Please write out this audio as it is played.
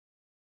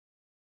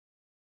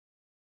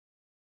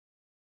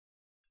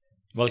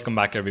Welcome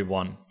back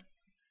everyone.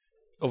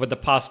 Over the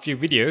past few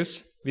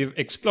videos, we've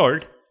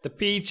explored the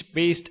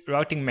page-based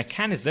routing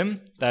mechanism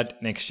that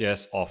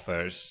Next.js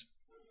offers.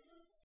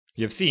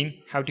 We have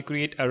seen how to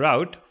create a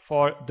route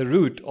for the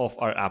root of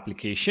our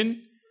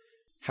application,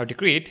 how to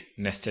create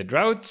nested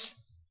routes,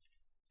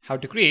 how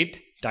to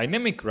create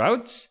dynamic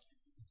routes,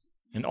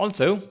 and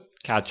also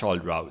catch-all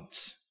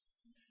routes.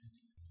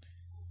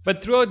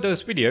 But throughout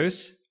those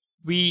videos,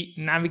 we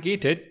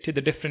navigated to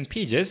the different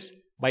pages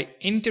by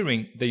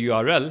entering the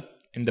URL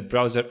in the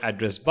browser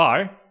address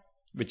bar,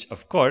 which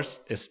of course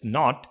is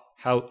not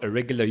how a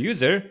regular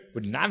user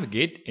would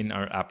navigate in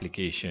our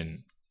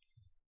application.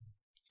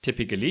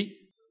 Typically,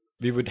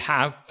 we would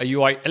have a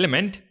UI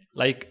element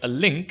like a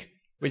link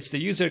which the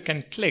user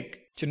can click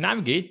to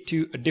navigate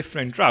to a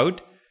different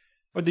route,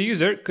 or the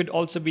user could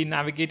also be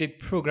navigated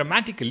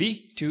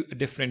programmatically to a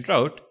different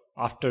route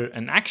after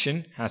an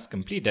action has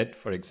completed,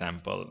 for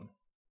example.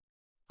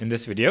 In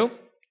this video,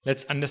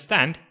 let's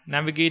understand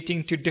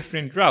navigating to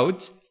different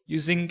routes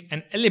using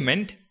an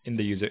element in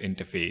the user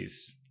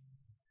interface.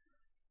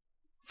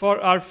 For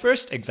our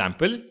first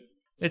example,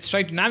 let's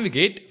try to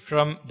navigate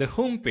from the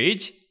home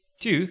page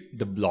to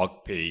the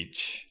blog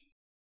page.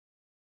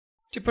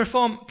 To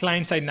perform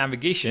client-side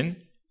navigation,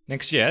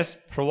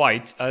 Next.js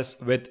provides us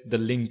with the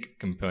link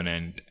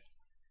component.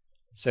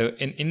 So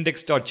in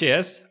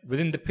index.js,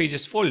 within the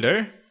pages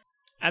folder,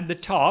 at the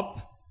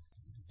top,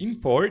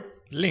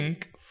 import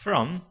link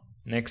from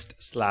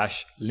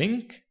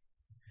next/link.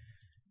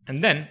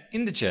 And then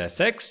in the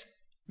JSX,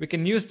 we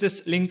can use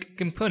this link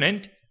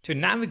component to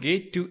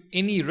navigate to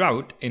any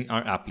route in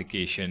our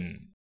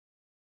application.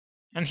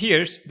 And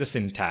here's the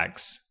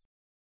syntax.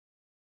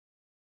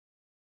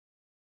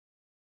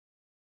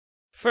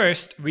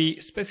 First,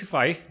 we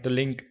specify the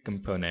link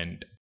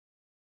component.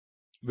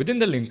 Within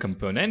the link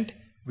component,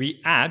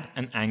 we add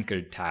an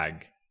anchor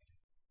tag.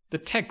 The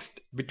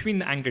text between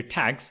the anchor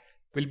tags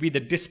will be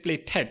the display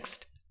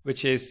text,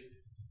 which is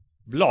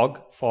blog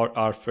for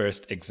our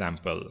first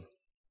example.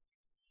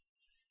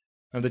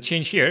 Now the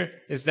change here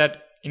is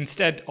that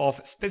instead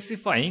of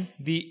specifying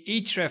the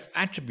href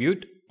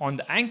attribute on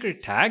the anchor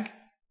tag,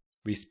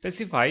 we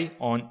specify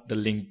on the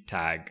link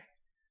tag.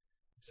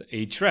 So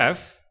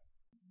href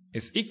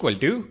is equal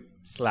to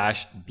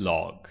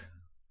 /blog.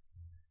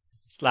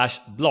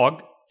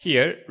 /blog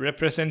here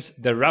represents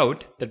the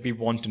route that we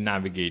want to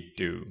navigate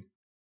to.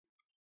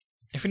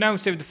 If we now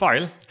save the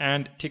file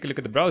and take a look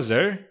at the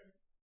browser,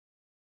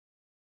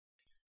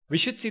 we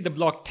should see the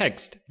blog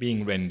text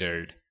being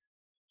rendered.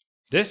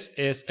 This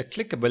is a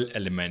clickable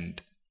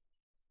element.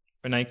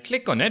 When I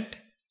click on it,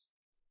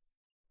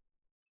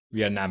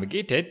 we are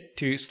navigated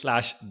to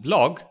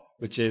 /blog,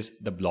 which is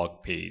the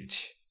blog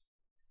page.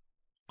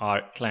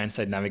 Our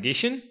client-side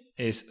navigation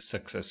is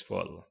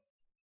successful.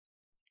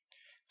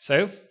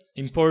 So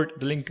import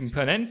the link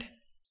component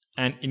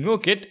and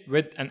invoke it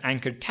with an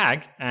anchor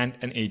tag and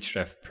an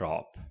href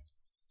prop.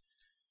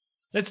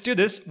 Let's do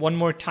this one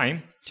more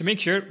time to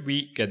make sure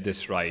we get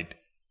this right.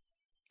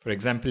 For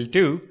example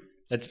 2,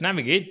 let's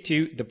navigate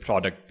to the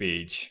product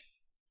page.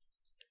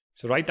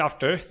 So right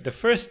after the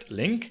first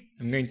link,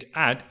 I'm going to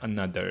add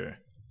another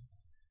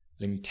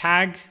link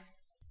tag,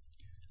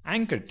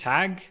 anchor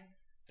tag.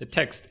 The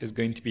text is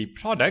going to be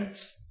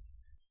products,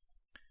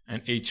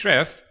 and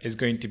href is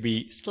going to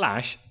be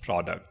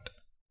 /product.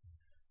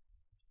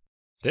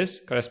 This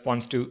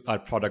corresponds to our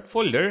product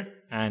folder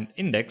and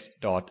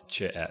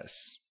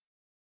index.js.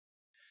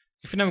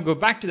 If we now go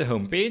back to the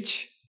home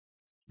page,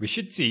 we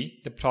should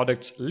see the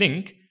products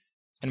link,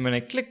 and when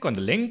I click on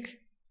the link,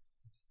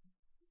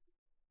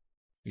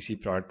 we see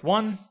product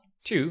 1,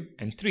 2,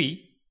 and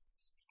 3,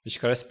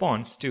 which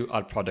corresponds to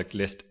our product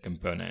list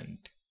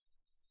component.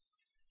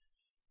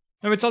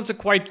 Now it's also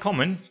quite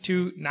common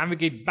to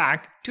navigate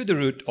back to the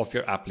root of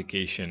your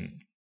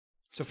application.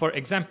 So for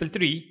example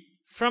 3,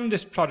 from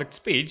this products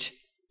page,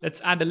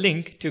 let's add a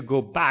link to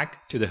go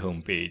back to the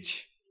home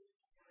page.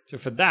 So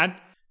for that,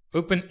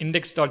 open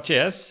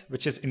index.js,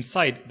 which is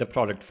inside the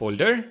product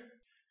folder,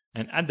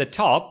 and at the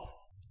top,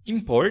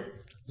 import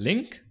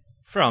link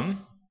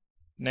from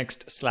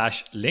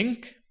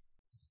next/link,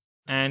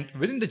 and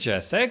within the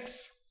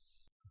JSX,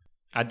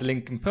 add the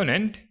link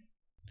component,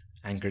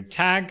 anchor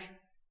tag,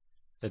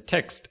 the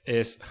text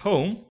is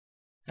home,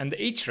 and the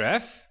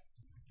href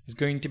is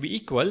going to be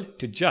equal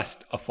to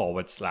just a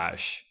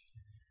 /.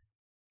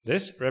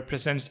 This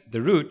represents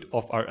the root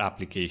of our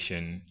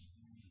application.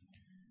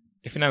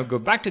 If we now go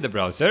back to the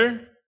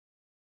browser,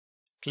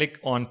 click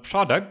on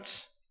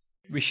products,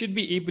 we should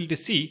be able to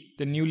see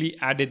the newly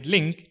added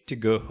link to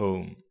go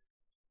home.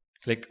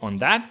 Click on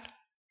that,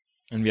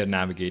 and we are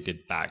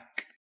navigated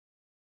back.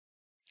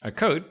 Our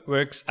code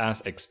works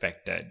as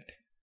expected.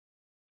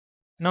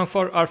 Now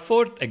for our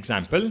fourth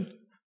example,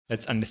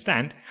 let's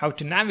understand how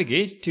to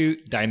navigate to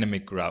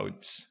dynamic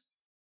routes.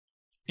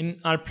 In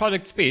our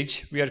products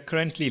page, we are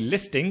currently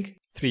listing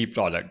 3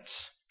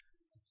 products.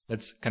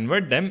 Let's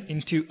convert them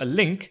into a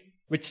link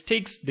which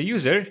takes the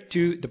user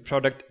to the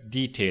product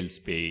details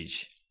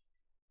page.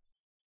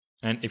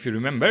 And if you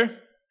remember,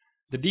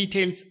 the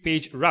details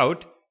page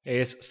route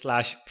is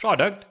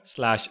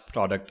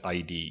 /product/product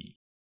ID.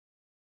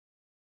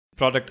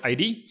 Product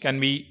ID can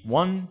be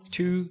 1,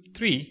 2,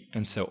 3,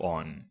 and so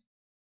on.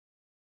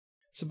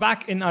 So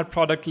back in our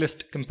product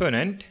list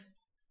component,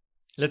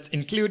 let's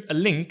include a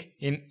link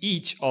in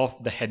each of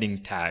the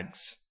heading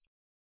tags.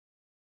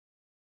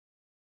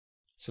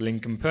 So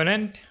link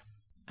component,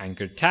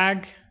 anchor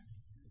tag,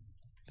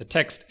 the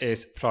text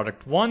is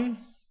product1,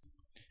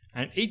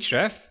 and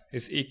href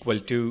is equal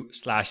to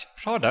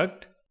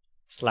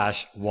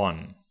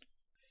 /product/1.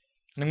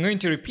 And I'm going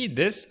to repeat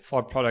this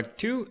for product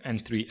 2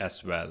 and 3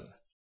 as well.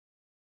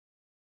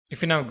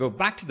 If we now go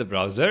back to the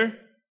browser,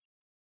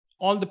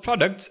 all the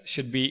products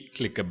should be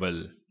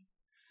clickable.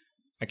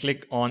 I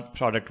click on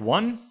product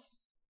 1.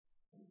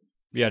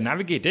 We are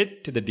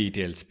navigated to the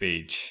details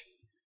page.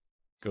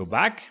 Go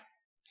back,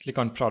 click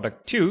on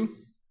product 2,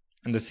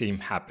 and the same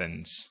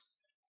happens.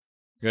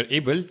 We are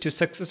able to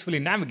successfully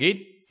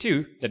navigate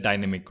to the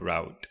dynamic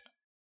route.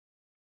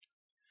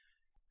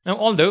 Now,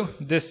 although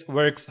this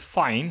works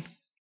fine,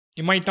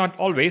 you might not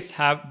always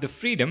have the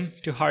freedom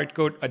to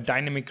hardcode a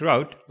dynamic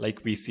route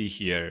like we see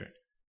here.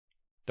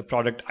 The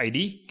product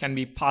ID can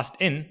be passed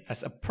in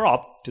as a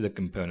prop to the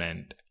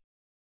component.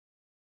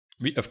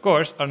 We, of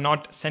course, are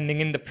not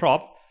sending in the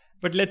prop,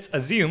 but let's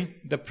assume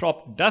the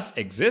prop does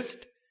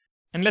exist,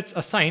 and let's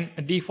assign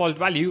a default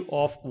value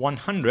of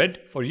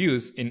 100 for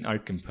use in our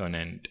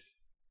component.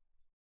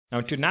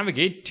 Now, to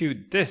navigate to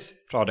this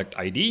product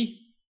ID,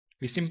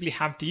 we simply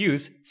have to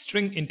use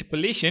string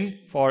interpolation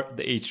for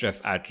the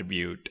href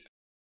attribute.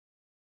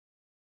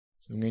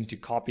 So I'm going to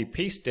copy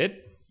paste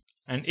it,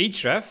 and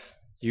href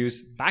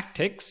use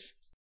backticks,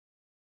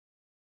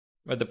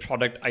 where the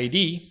product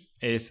ID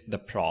is the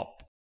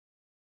prop.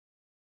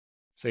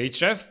 So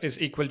href is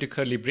equal to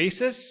curly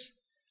braces,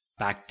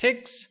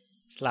 backticks,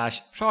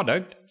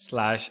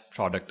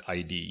 /product/product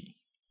ID.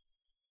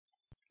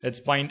 Let's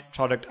bind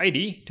product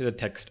ID to the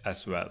text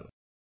as well.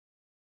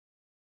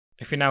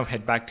 If we now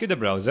head back to the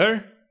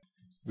browser,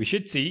 we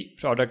should see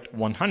product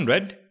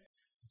 100,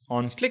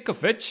 on click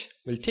of which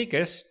will take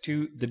us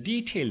to the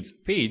details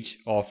page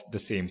of the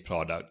same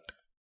product.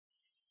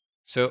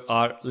 So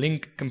our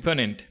link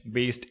component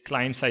based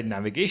client-side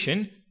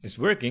navigation is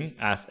working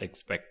as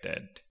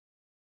expected.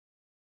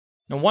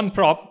 Now, one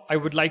prop I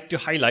would like to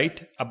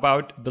highlight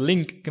about the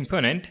link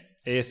component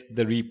is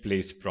the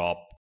replace prop.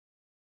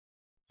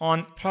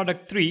 On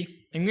product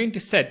 3, I'm going to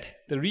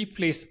set the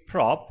replace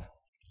prop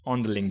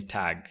on the link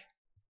tag.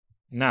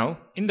 Now,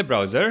 in the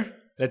browser,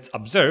 let's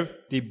observe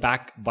the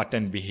back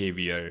button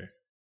behavior.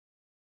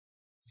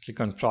 Click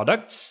on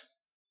products,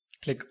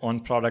 click on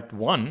product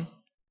 1,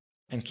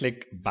 and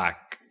click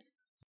back.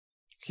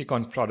 Click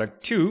on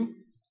product 2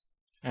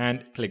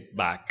 and click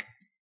back.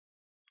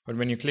 But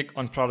when you click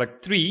on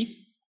product 3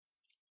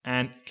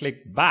 and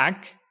click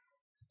back,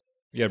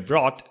 we are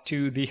brought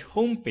to the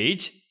home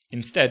page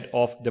instead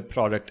of the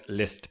product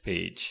list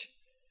page.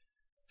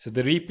 So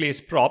the replace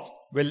prop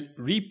will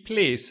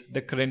replace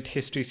the current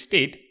history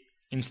state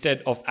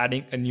instead of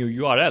adding a new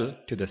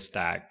URL to the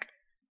stack.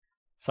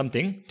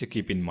 Something to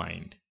keep in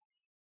mind.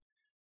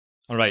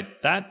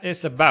 Alright, that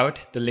is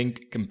about the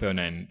link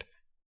component.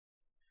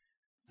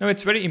 Now,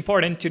 it's very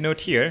important to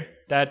note here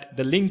that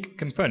the link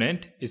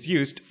component is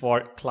used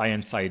for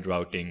client-side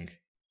routing,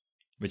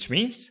 which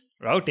means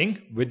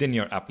routing within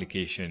your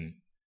application.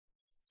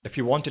 If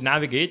you want to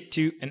navigate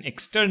to an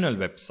external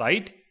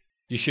website,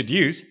 you should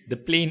use the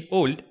plain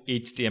old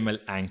HTML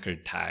anchor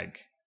tag.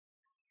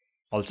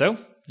 Also,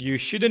 you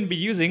shouldn't be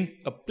using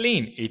a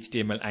plain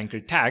HTML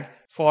anchor tag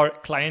for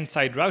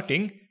client-side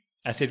routing,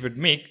 as it would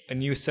make a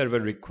new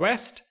server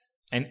request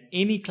and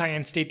any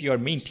client state you are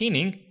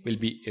maintaining will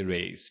be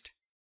erased.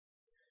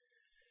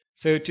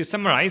 So to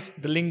summarize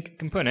the link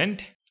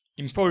component,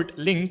 import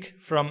link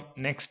from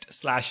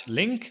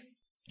next/link,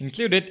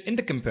 include it in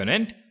the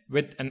component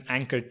with an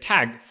anchor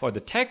tag for the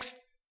text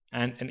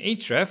and an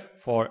href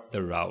for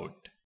the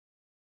route.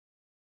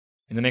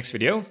 In the next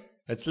video,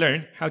 let's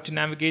learn how to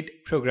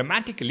navigate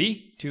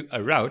programmatically to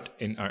a route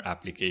in our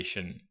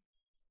application.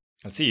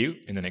 I'll see you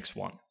in the next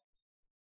one.